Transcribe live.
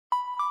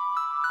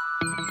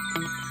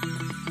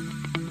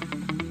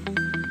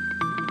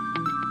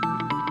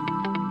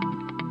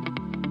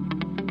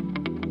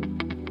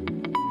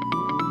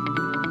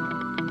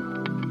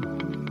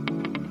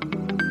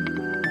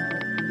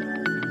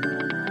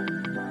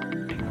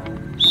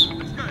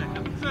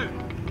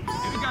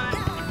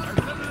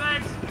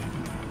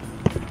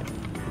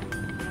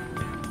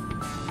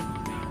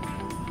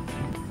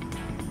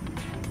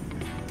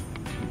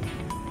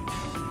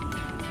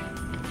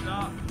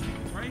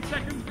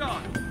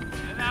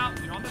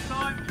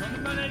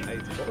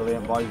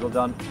Brilliant, boys, well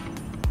done.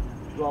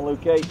 Go on,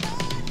 Lukey.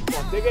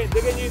 Come on, dig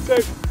in, you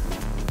two.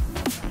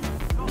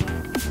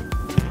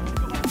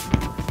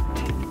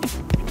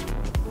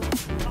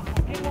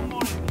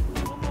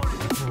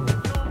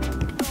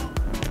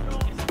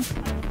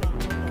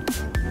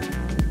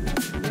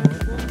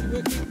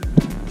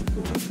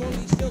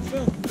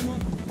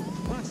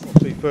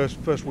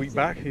 First week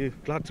back, are you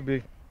glad to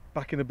be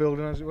back in the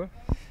building, as it were?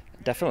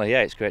 Definitely,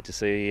 yeah. It's great to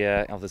see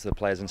obviously the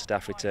players and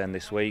staff return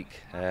this week.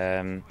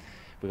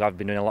 We have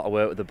been doing a lot of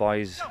work with the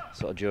boys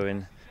sort of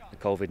during the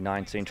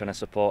COVID-19, trying to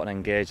support and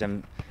engage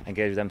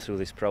with them through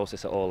this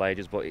process at all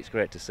ages. But it's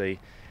great to see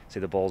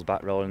the balls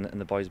back rolling and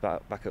the boys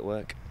back at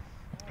work.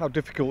 How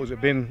difficult has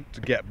it been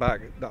to get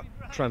back, that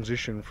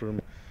transition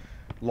from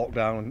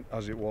lockdown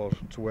as it was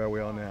to where we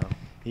are now?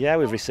 Yeah,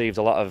 we've received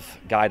a lot of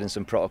guidance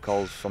and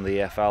protocols from the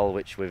EFL,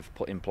 which we've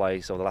put in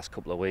place over the last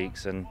couple of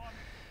weeks, and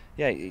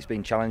yeah, it's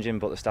been challenging,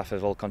 but the staff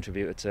have all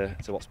contributed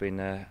to what's been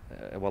a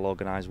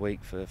well-organised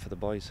week for the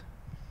boys.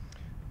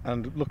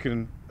 And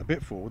looking a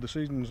bit forward, the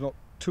season's not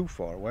too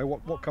far away.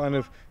 What kind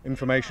of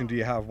information do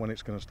you have when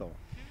it's going to start?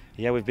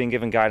 Yeah, we've been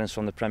given guidance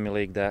from the Premier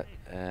League that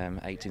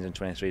 18s and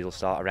 23s will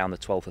start around the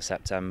 12th of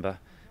September,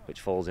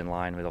 which falls in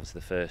line with obviously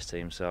the first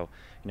team. So,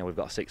 you know, we've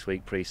got a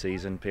 6-week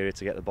pre-season period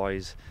to get the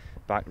boys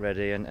back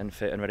ready and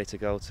fit and ready to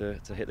go to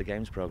hit the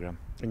games programme.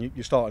 And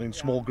you're starting in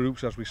small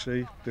groups, as we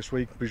see this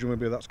week.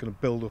 Presumably that's going to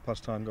build up as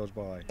time goes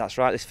by. That's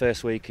right. This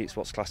first week it's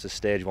what's classed as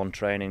stage 1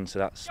 training, so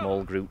that's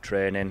small group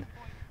training,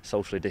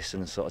 socially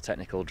distanced sort of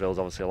technical drills,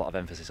 obviously a lot of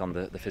emphasis on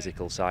the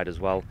physical side as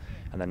well.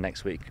 And then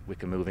next week we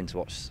can move into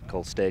what's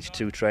called stage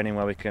 2 training,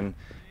 where we can,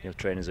 you know,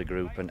 train as a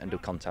group and do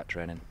contact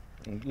training.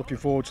 And looking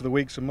forward to the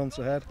weeks and months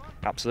ahead?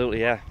 Absolutely,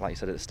 yeah. Like you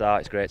said at the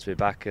start, it's great to be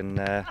back, and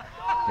you know,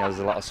 there's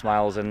a lot of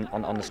smiles on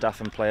the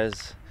staff and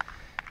players,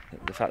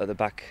 the fact that they're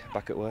back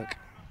at work.